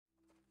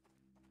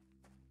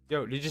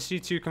Yo, did you see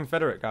two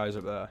Confederate guys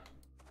up there?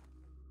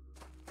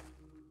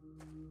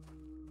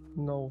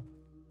 No.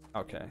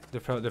 Okay,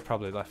 they've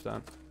probably left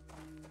then.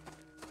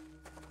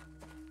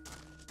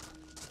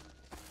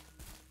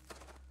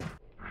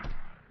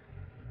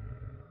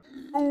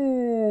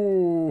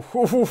 Ooh,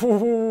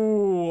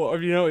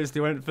 have you noticed they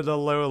went for the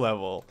low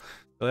level?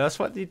 Well, that's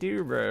what they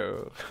do,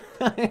 bro.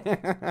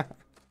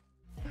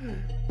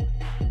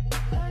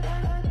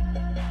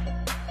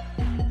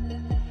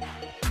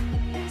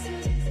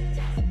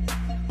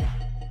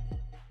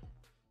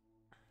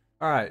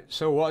 Alright,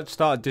 so what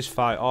started this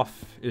fight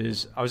off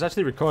is I was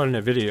actually recording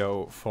a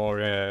video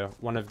for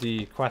one of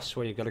the quests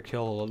where you gotta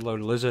kill a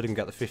load of lizard and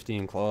get the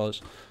 15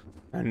 claws.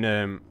 And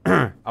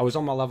I was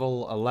on my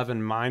level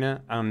 11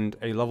 miner and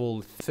a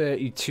level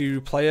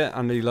 32 player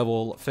and a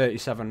level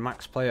 37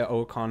 max player,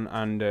 Ocon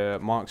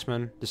and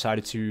marksman,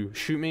 decided to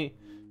shoot me.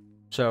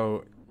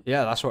 So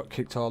yeah, that's what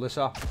kicked all this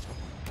off.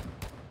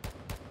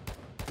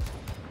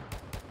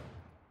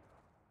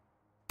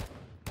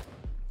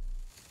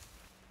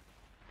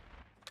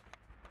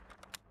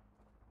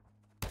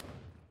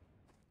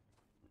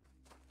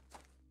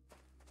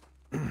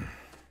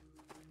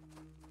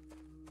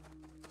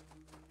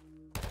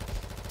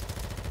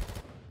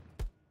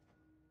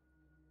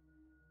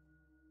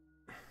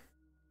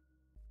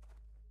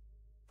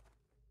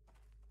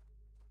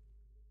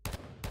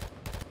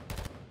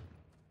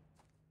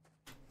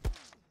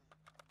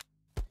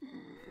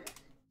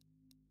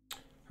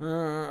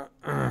 Oh,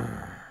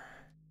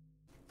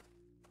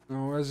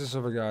 where's this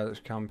other guy that's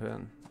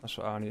camping? That's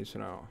what I need to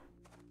know.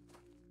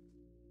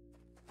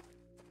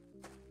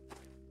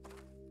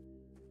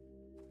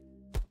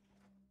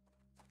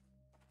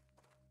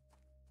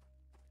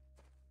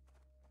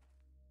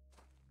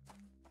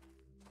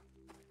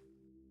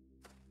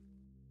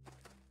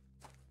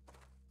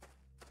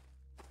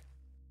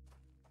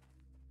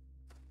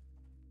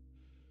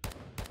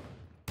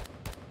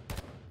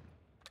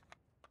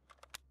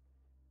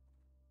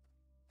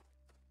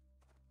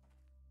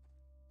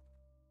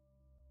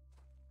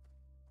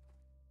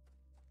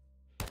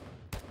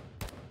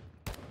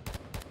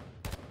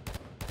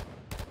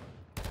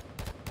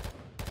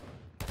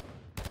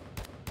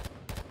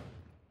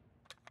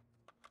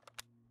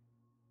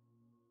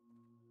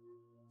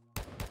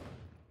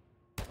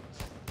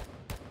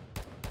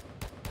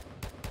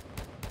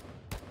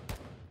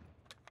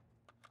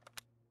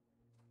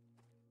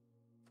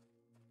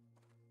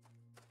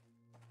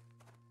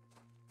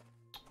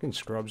 Fucking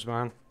scrubs,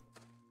 man.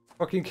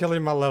 Fucking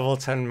killing my level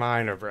 10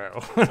 miner, bro.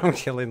 When I'm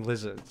killing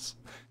lizards.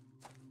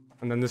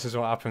 And then this is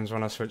what happens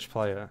when I switch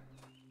player.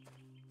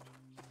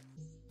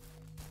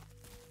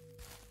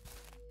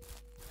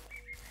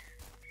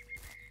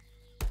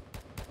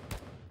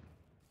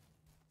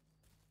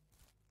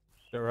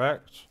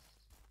 Direct.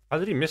 How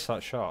did he miss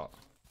that shot?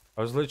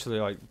 I was literally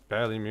like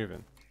barely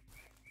moving.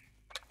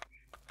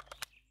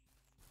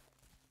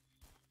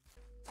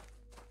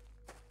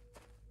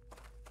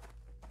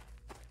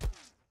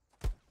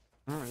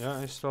 Oh,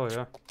 yeah, he's still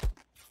here.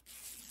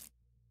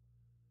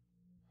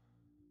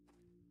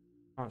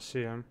 Can't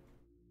see him.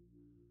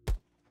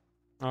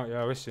 Oh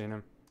yeah, we're seeing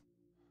him.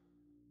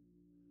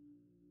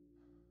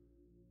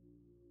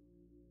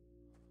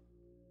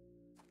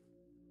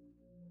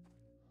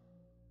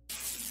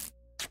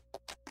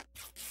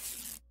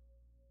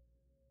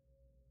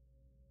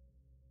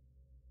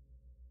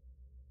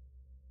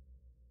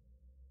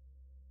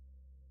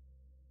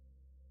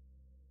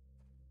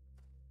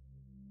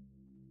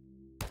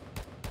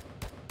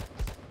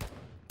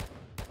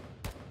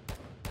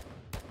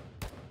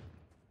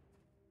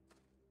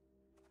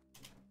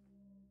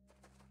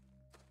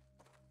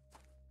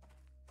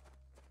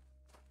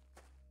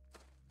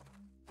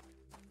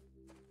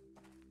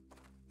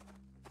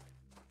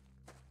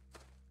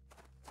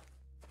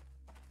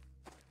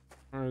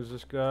 Where's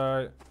this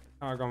guy?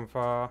 Not gone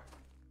far.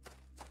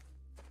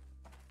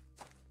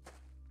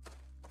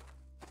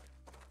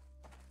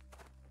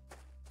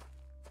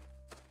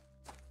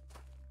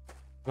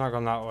 Not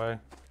gone that way.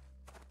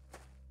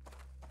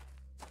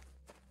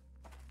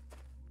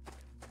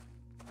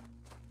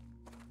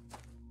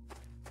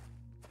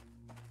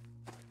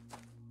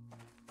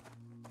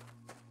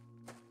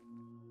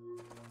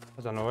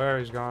 I don't know where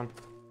he's gone.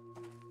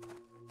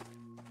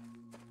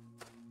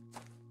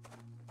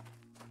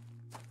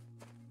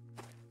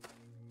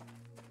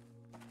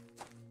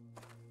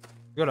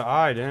 You gotta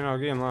hide, in. I'll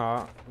give him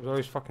that. He's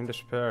always fucking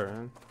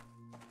disappearing.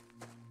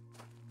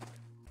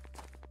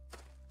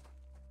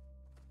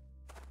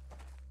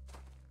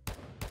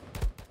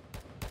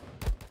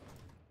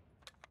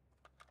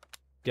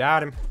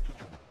 Got him.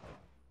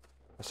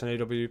 That's an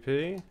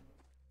AWP.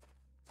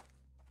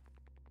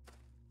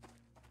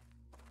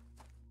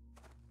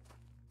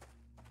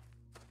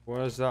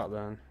 Where's that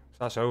then?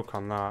 That's oak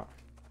on that.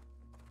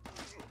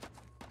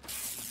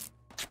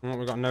 Oh,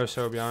 we got no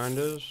SOA behind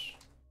us.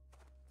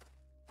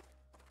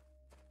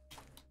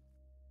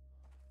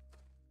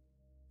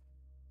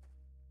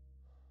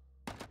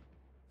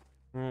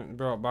 Right,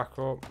 brought back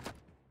up.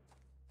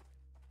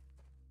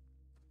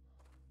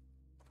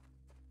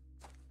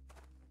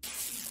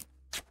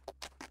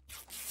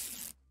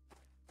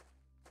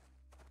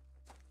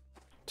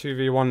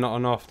 2v1 not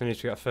enough, they need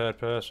to get a third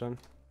person.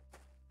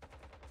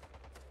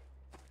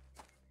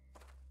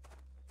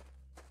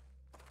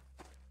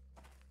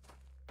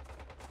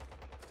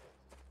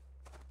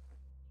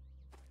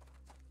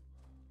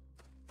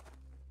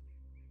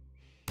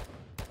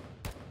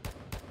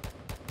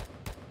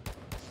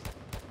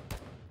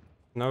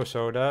 No,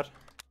 so dead.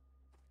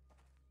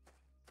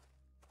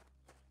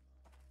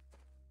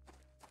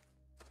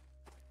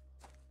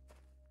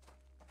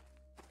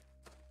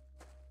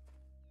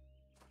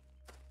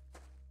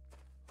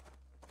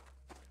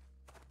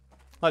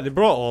 Like, they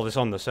brought all this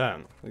on the set.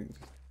 Like,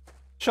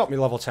 shot me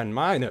level 10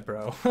 miner,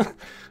 bro.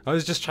 I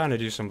was just trying to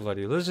do some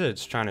bloody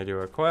lizards, trying to do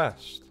a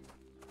quest.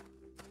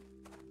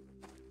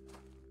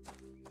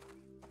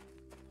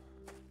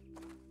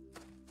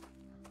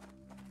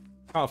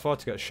 Can't afford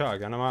to get shot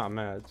again, I'm out of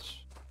meds.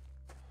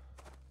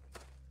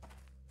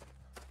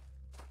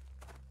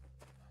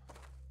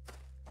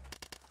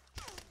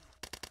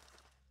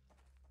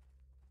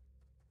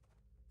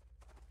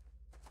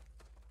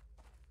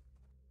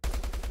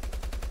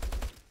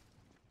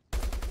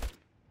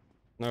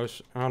 No,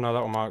 oh no,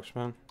 that was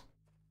marksman.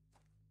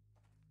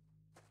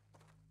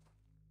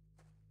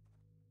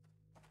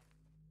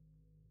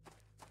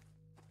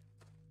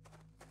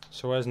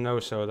 So where's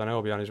No-So? Then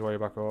he'll be on his way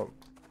back up.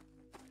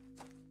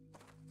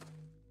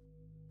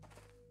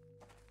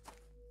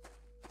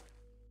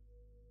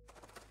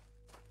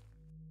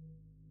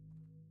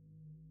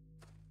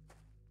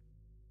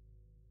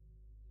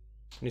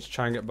 Need to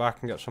try and get back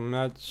and get some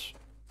meds.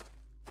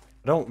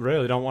 I don't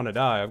want to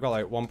die. I've got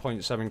like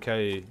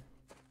 1.7k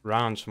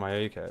rounds for my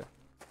AK.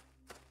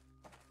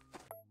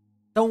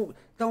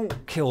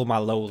 Don't kill my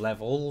low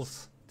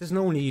levels. There's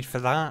no need for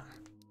that.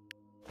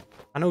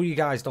 I know you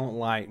guys don't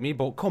like me,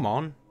 but come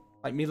on.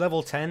 Like me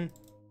level 10.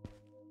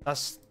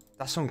 That's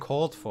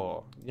uncalled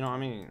for. You know what I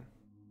mean?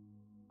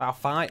 I'll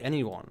fight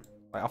anyone.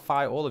 Like I'll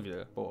fight all of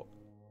you, but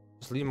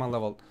just leave my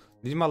level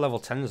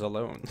 10s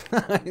alone.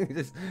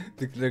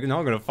 They're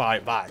not gonna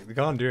fight back. They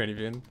can't do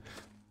anything.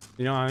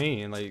 You know what I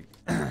mean? Like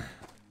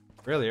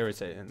really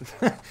irritating.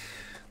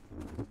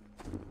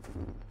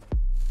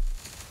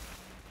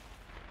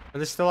 Are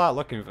they still out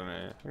looking for me?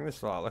 I think they're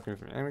still out looking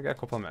for me. I'm gonna get a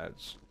couple of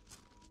meds.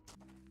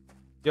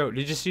 Yo,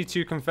 did you see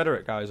 2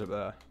 Confederate guys up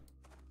there?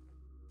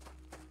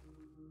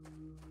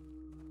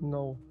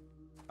 No.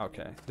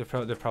 Okay, they're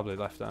probably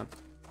left then.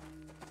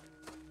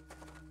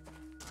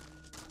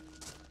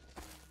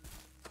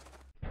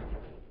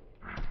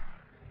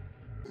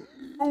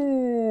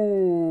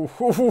 Ooh,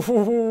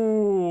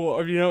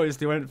 have you noticed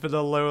they went for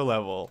the low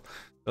level?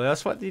 Well,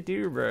 that's what they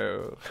do,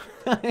 bro.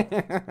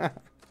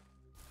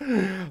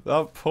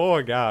 That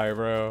poor guy,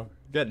 bro.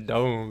 Get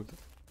domed.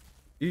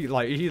 He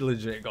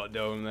legit got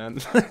domed, man.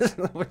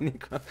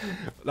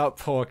 That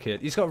poor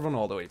kid. He's got to run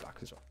all the way back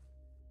as well.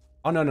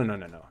 Oh,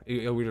 no.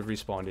 He would have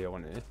respawned here,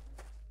 wouldn't he?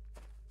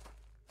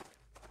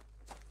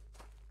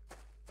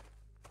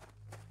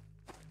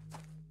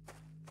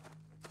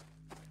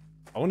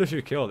 I wonder if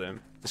you killed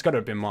him. It's got to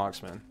have been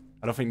marksman.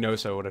 I don't think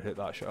No-So would have hit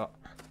that shot.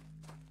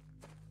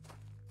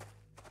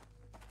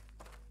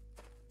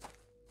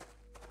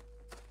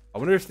 I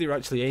wonder if they were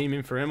actually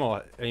aiming for him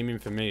or aiming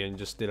for me and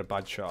just did a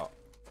bad shot.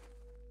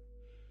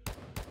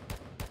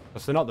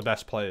 Because they're not the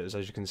best players,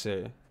 as you can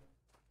see.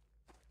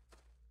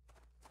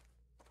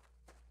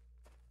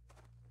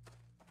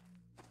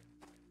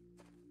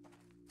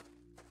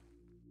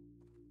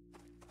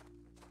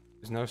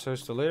 Is No-So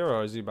still here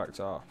or is he backed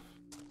off?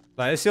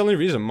 Like, it's the only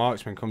reason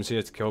marksman comes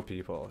here to kill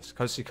people. It's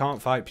because he can't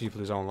fight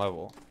people his own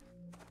level.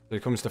 So he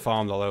comes to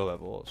farm the low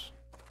levels.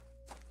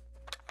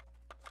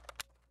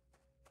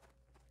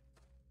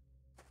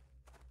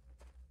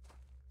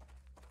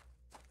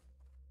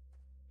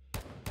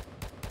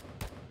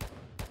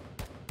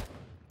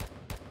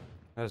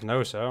 There's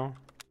No-So.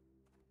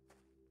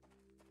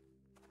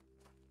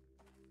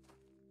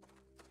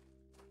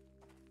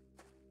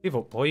 Give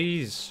up,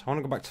 boys. I want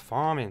to go back to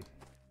farming.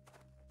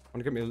 I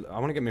want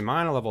to get my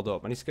miner leveled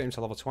up. I need to get him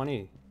to level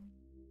 20.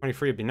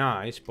 23 would be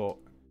nice, but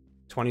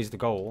 20 is the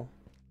goal.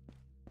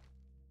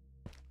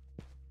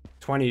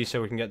 20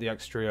 so we can get the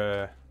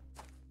extra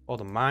all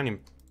the mining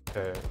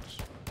perks.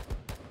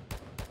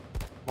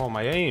 Oh,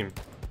 my aim.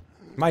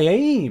 My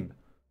aim!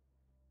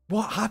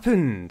 What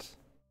happened?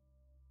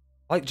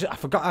 Like, I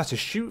forgot how to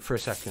shoot for a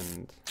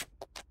second.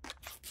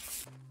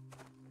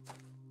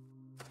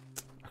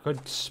 I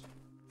could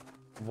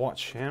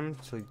watch him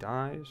till he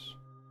dies.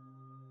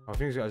 Oh, I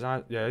think he's got his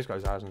eyes. Yeah, he's got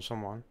his eyes on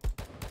someone.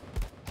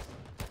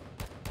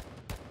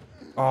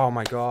 Oh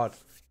my god.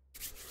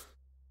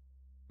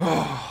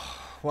 Oh,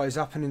 what is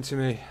happening to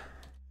me?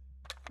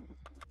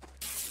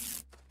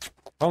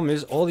 Problem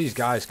is, all these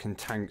guys can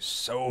tank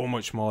so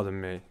much more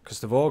than me. Because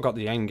they've all got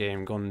the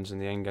endgame guns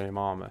and the endgame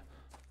armor.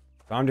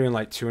 I'm doing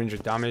like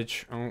 200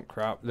 damage. Oh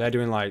crap. They're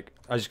doing like,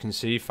 as you can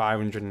see,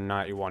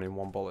 591 in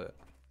one bullet.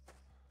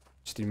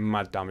 Just do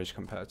mad damage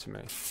compared to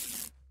me.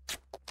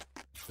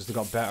 Because they've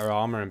got better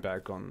armor and better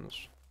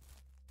guns.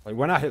 Like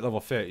when I hit level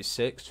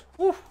 36,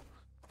 I'm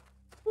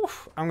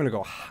gonna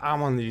go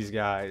ham on these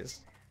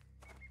guys.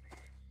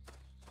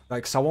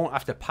 Like, 'cause I won't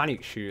have to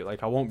panic shoot.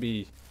 Like, I won't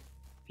be,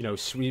 you know,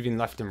 sweeping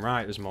left and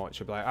right as much.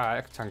 I'll be like, alright,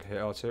 I can tank a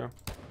hit or two.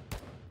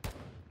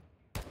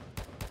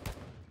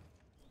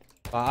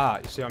 Like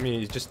that, you see what I mean?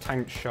 He's just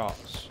tanked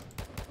shots.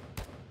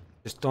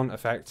 Just don't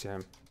affect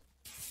him.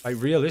 Like,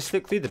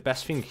 realistically, the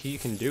best thing he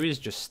can do is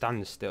just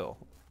stand still.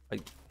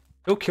 Like,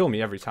 he'll kill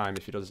me every time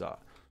if he does that.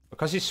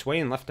 Because he's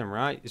swaying left and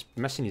right, it's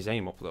messing his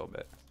aim up a little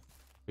bit.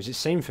 Which is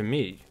the same for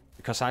me,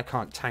 because I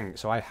can't tank,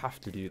 so I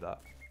have to do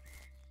that.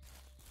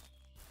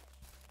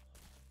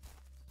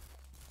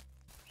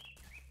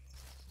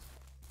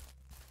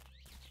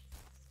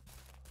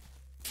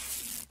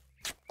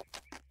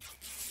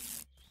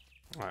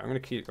 Alright, I'm gonna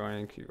keep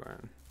going,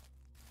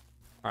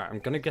 Alright, I'm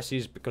gonna guess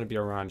he's gonna be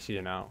around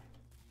here now.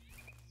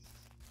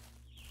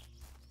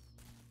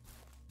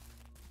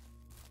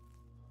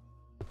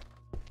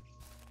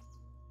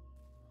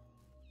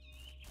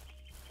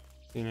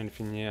 Seen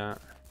anything yet?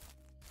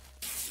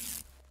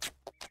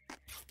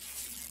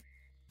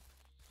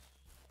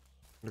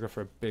 I'm gonna go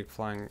for a big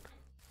flank.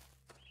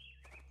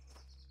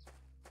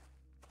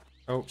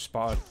 Oh,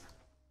 spotted.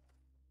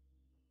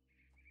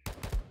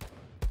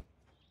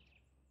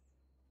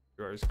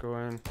 Where he's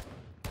going.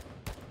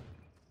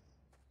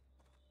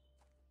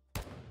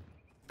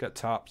 Get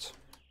tapped.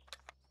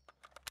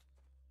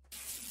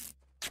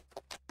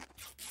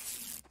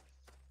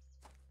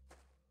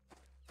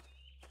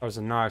 That was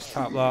a nice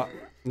tap, that.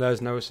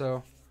 There's no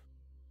so.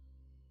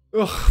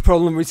 Ugh,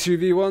 problem with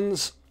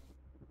 2v1s.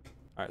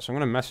 Alright, so I'm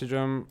gonna message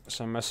him.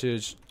 Send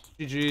message.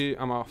 GG,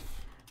 I'm off.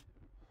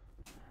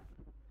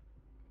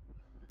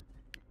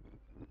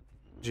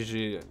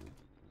 GG.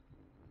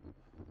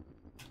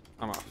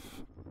 I'm off.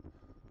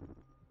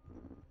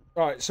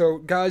 Alright, so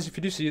guys, if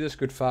you do see this,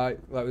 good fight.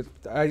 Like,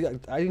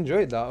 I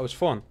enjoyed that. It was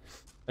fun.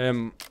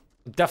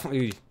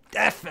 Definitely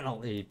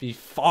be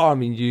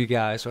farming you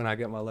guys when I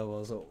get my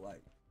levels up.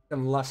 Like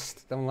them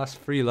last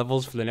 3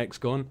 levels for the next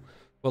gun.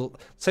 Well,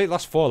 say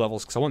last 4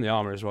 levels because I want the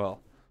armor as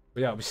well.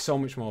 But yeah, it'll be so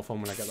much more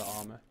fun when I get the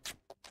armor.